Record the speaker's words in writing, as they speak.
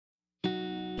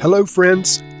Hello,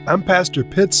 friends. I'm Pastor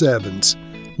Pitts Evans.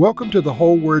 Welcome to the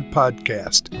Whole Word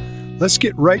Podcast. Let's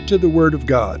get right to the Word of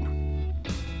God.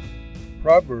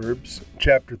 Proverbs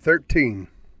chapter 13.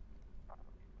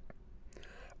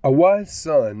 A wise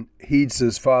son heeds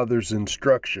his father's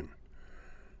instruction,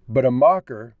 but a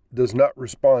mocker does not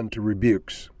respond to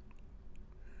rebukes.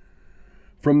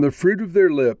 From the fruit of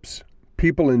their lips,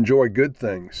 people enjoy good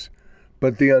things,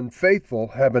 but the unfaithful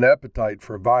have an appetite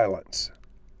for violence.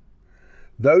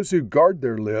 Those who guard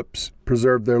their lips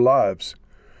preserve their lives,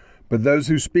 but those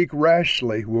who speak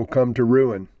rashly will come to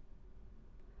ruin.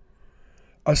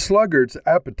 A sluggard's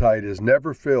appetite is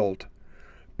never filled,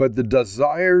 but the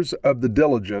desires of the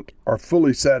diligent are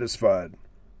fully satisfied.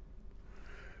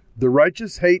 The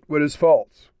righteous hate what is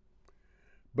false,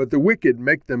 but the wicked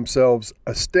make themselves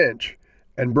a stench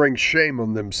and bring shame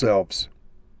on themselves.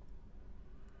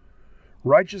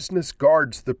 Righteousness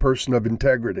guards the person of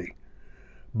integrity,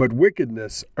 but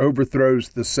wickedness overthrows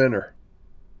the sinner.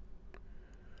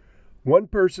 One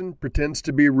person pretends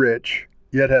to be rich,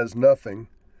 yet has nothing.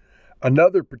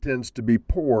 Another pretends to be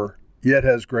poor, yet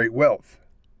has great wealth.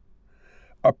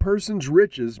 A person's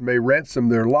riches may ransom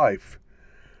their life,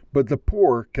 but the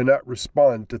poor cannot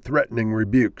respond to threatening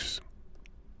rebukes.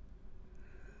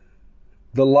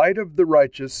 The light of the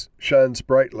righteous shines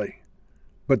brightly,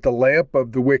 but the lamp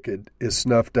of the wicked is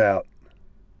snuffed out.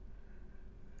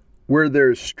 Where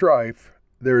there is strife,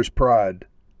 there is pride,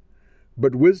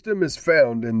 but wisdom is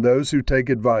found in those who take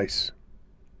advice.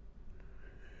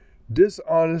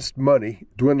 Dishonest money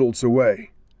dwindles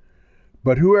away,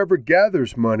 but whoever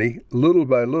gathers money little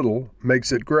by little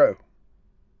makes it grow.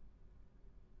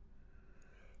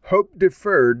 Hope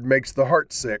deferred makes the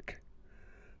heart sick,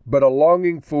 but a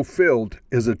longing fulfilled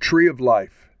is a tree of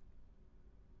life.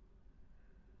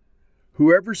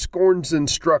 Whoever scorns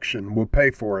instruction will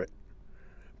pay for it,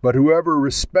 but whoever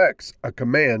respects a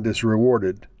command is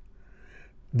rewarded.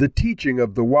 The teaching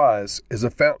of the wise is a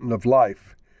fountain of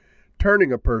life,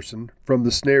 turning a person from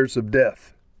the snares of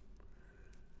death.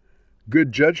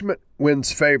 Good judgment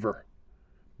wins favor,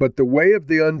 but the way of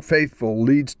the unfaithful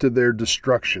leads to their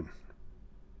destruction.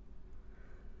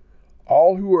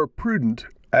 All who are prudent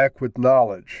act with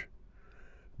knowledge,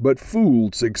 but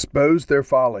fools expose their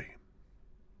folly.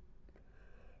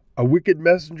 A wicked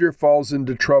messenger falls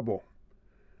into trouble,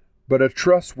 but a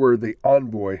trustworthy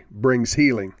envoy brings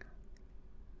healing.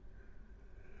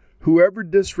 Whoever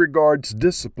disregards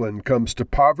discipline comes to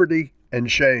poverty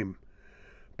and shame,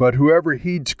 but whoever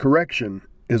heeds correction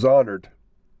is honored.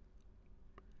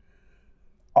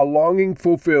 A longing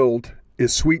fulfilled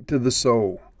is sweet to the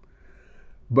soul,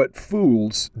 but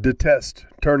fools detest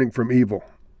turning from evil.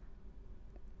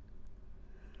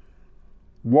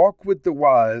 Walk with the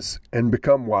wise and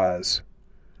become wise,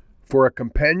 for a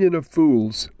companion of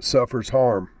fools suffers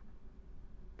harm.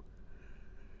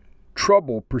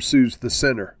 Trouble pursues the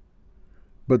sinner,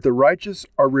 but the righteous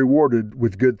are rewarded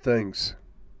with good things.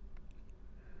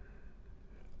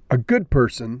 A good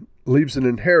person leaves an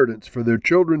inheritance for their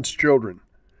children's children,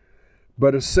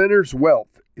 but a sinner's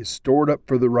wealth is stored up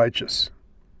for the righteous.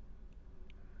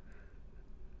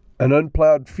 An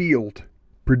unplowed field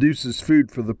produces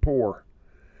food for the poor,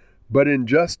 but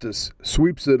injustice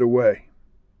sweeps it away.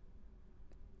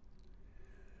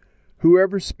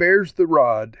 Whoever spares the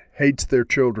rod hates their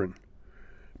children,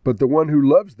 but the one who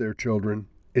loves their children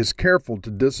is careful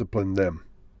to discipline them.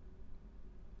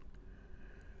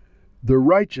 The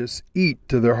righteous eat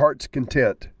to their heart's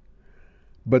content,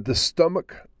 but the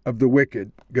stomach of the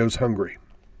wicked goes hungry.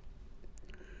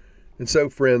 And so,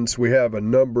 friends, we have a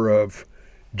number of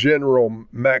general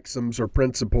maxims or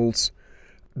principles.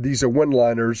 These are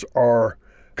one-liners are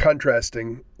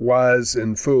contrasting wise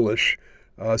and foolish,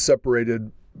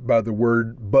 separated by the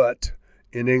word but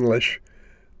in English.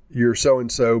 You're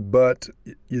so-and-so, but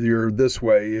you're this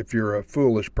way if you're a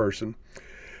foolish person.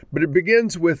 But it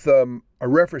begins with a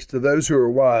reference to those who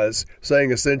are wise,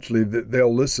 saying essentially that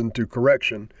they'll listen to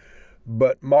correction,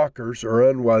 but mockers or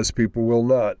unwise people will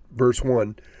not. Verse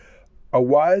 1, a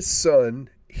wise son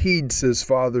heeds his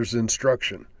father's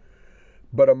instruction,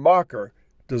 but a mocker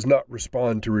does not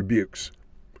respond to rebukes.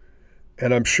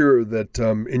 And I'm sure that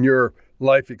in your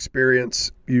life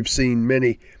experience, you've seen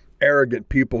many arrogant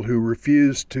people who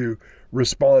refuse to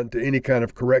respond to any kind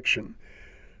of correction.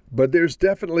 But there's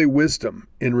definitely wisdom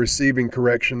in receiving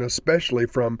correction, especially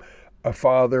from a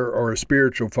father or a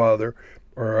spiritual father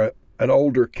or an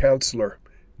older counselor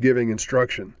giving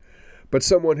instruction. But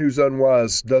someone who's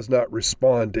unwise does not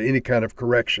respond to any kind of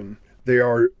correction. They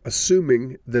are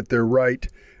assuming that they're right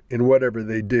in whatever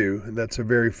they do, and that's a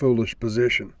very foolish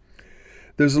position.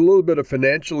 There's a little bit of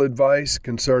financial advice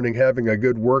concerning having a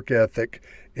good work ethic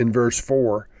in verse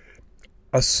 4.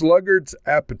 A sluggard's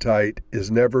appetite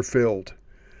is never filled,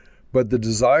 but the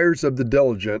desires of the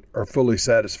diligent are fully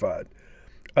satisfied.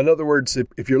 In other words,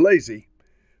 if you're lazy,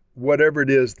 whatever it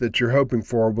is that you're hoping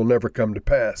for will never come to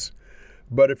pass.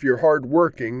 But if you're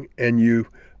hardworking and you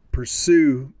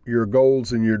pursue your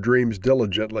goals and your dreams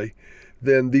diligently,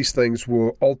 then these things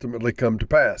will ultimately come to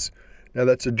pass. Now,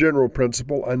 that's a general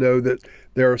principle. I know that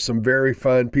there are some very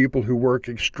fine people who work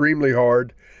extremely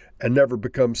hard and never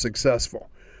become successful.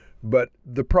 But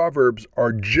the Proverbs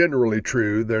are generally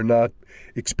true. They're not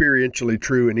experientially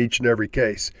true in each and every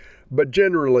case. But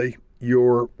generally,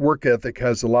 your work ethic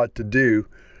has a lot to do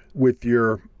with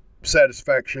your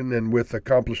satisfaction and with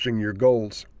accomplishing your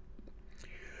goals.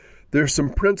 There's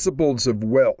some principles of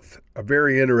wealth, a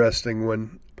very interesting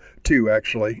one, too,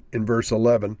 actually, in verse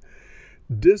 11.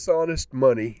 Dishonest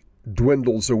money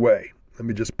dwindles away. Let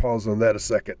me just pause on that a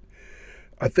second.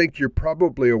 I think you're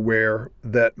probably aware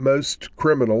that most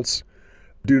criminals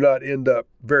do not end up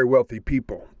very wealthy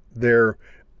people. Their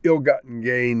ill-gotten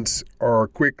gains are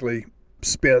quickly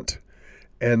spent,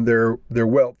 and their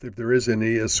wealth, if there is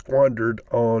any, is squandered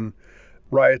on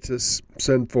riotous,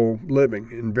 sinful living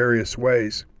in various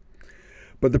ways.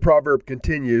 But the proverb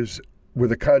continues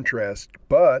with a contrast.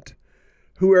 But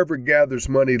whoever gathers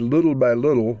money little by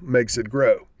little makes it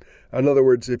grow. In other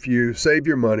words, if you save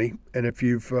your money and if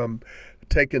you've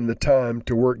taken the time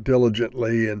to work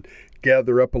diligently and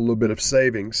gather up a little bit of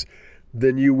savings,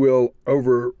 then you will,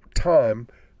 over time,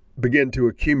 begin to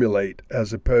accumulate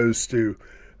as opposed to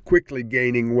quickly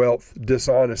gaining wealth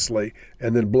dishonestly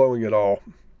and then blowing it all.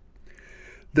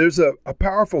 There's a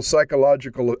powerful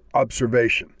psychological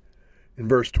observation in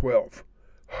verse 12.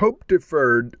 Hope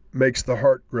deferred makes the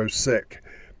heart grow sick.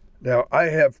 Now, I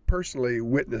have personally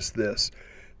witnessed this,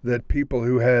 that people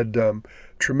who had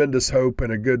tremendous hope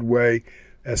in a good way,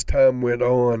 as time went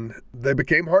on, they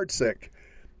became heartsick.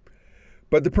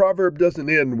 But the proverb doesn't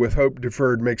end with hope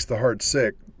deferred makes the heart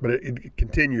sick, but it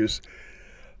continues.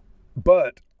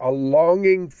 But a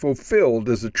longing fulfilled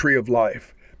is a tree of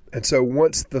life. And so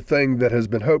once the thing that has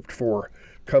been hoped for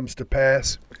comes to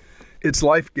pass, it's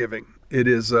life-giving. It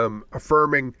is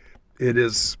affirming. It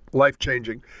is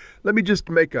life-changing. Let me just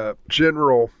make a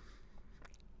general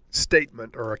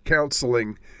statement or a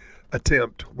counseling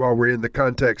attempt while we're in the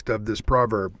context of this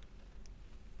proverb.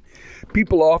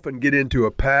 People often get into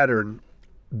a pattern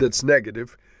that's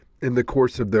negative in the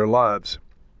course of their lives.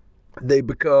 They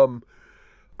become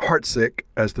heartsick,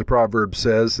 as the proverb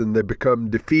says, and they become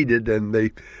defeated and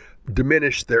they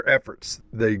diminish their efforts.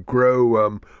 They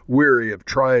grow weary of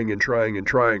trying and trying and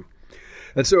trying.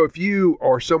 And so if you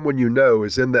or someone you know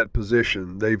is in that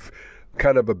position, they've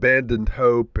kind of abandoned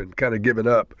hope and kind of given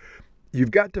up,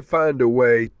 you've got to find a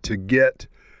way to get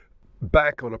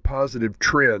back on a positive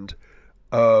trend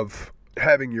of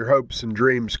having your hopes and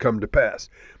dreams come to pass.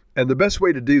 And the best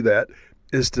way to do that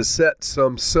is to set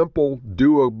some simple,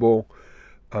 doable,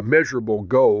 measurable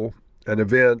goal, an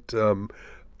event,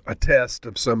 a test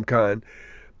of some kind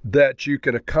that you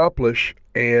can accomplish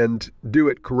and do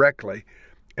it correctly.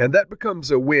 And that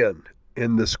becomes a win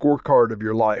in the scorecard of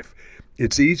your life.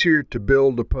 It's easier to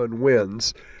build upon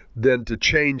wins than to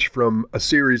change from a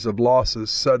series of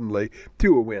losses suddenly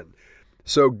to a win.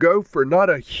 So go for not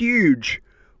a huge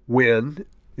win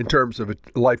in terms of a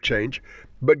life change,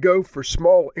 but go for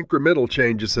small incremental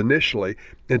changes initially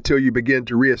until you begin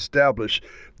to reestablish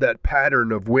that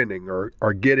pattern of winning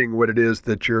or getting what it is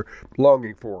that you're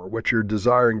longing for, what you're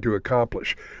desiring to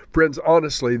accomplish. Friends,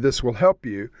 honestly, this will help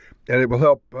you, and it will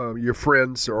help your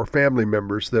friends or family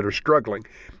members that are struggling.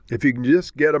 If you can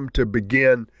just get them to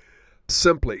begin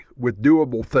simply with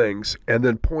doable things and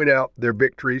then point out their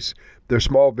victories, their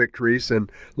small victories,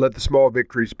 and let the small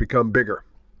victories become bigger.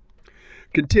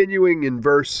 Continuing in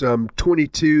verse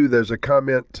 22, there's a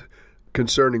comment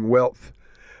concerning wealth.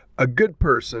 A good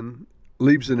person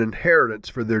leaves an inheritance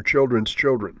for their children's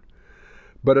children,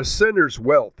 but a sinner's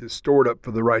wealth is stored up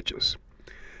for the righteous.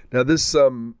 Now this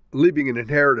leaving an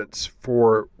inheritance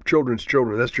for children's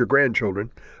children, that's your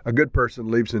grandchildren. A good person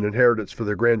leaves an inheritance for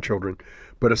their grandchildren,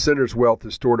 but a sinner's wealth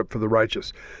is stored up for the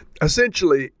righteous.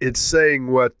 Essentially, it's saying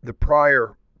what the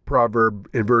prior proverb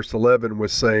in verse 11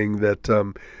 was saying,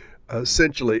 that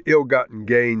essentially ill-gotten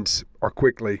gains are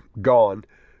quickly gone,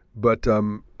 but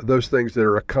those things that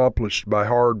are accomplished by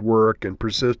hard work and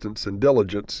persistence and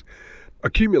diligence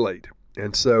accumulate.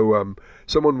 And so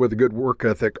someone with a good work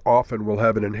ethic often will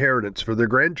have an inheritance for their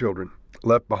grandchildren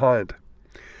left behind.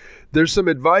 There's some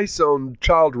advice on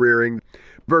child rearing.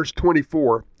 Verse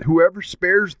 24, whoever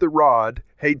spares the rod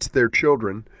hates their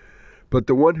children, but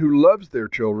the one who loves their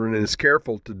children is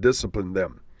careful to discipline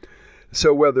them.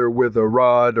 So whether with a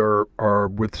rod or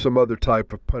with some other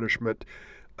type of punishment,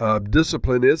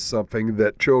 discipline is something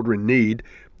that children need.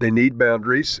 They need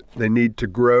boundaries. They need to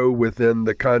grow within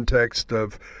the context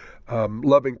of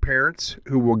loving parents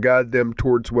who will guide them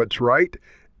towards what's right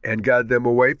and guide them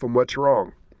away from what's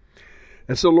wrong.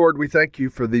 And so, Lord, we thank you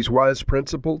for these wise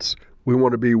principles. We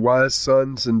want to be wise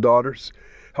sons and daughters.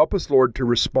 Help us, Lord, to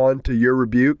respond to your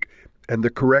rebuke and the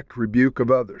correct rebuke of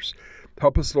others.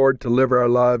 Help us, Lord, to live our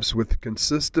lives with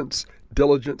consistence,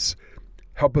 diligence.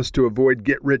 Help us to avoid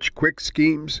get-rich-quick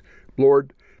schemes,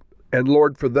 Lord. And,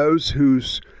 Lord, for those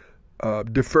whose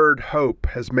deferred hope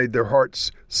has made their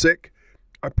hearts sick,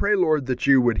 I pray, Lord, that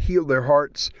you would heal their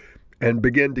hearts and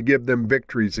begin to give them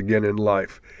victories again in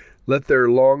life. Let their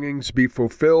longings be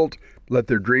fulfilled. Let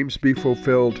their dreams be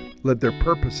fulfilled. Let their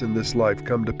purpose in this life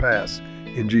come to pass.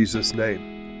 In Jesus'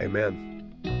 name, amen.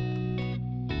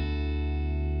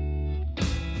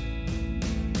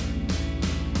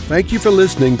 Thank you for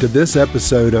listening to this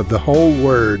episode of The Whole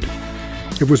Word.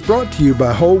 It was brought to you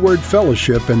by Whole Word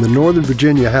Fellowship and the Northern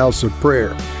Virginia House of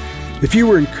Prayer. If you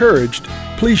were encouraged,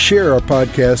 please share our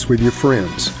podcast with your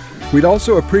friends. We'd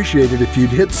also appreciate it if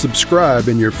you'd hit subscribe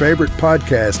in your favorite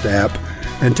podcast app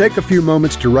and take a few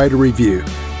moments to write a review.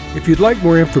 If you'd like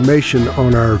more information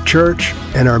on our church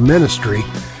and our ministry,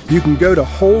 you can go to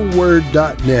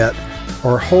wholeword.net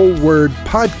or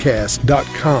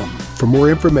wholewordpodcast.com for more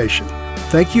information.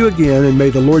 Thank you again, and may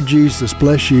the Lord Jesus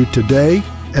bless you today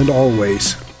and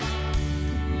always.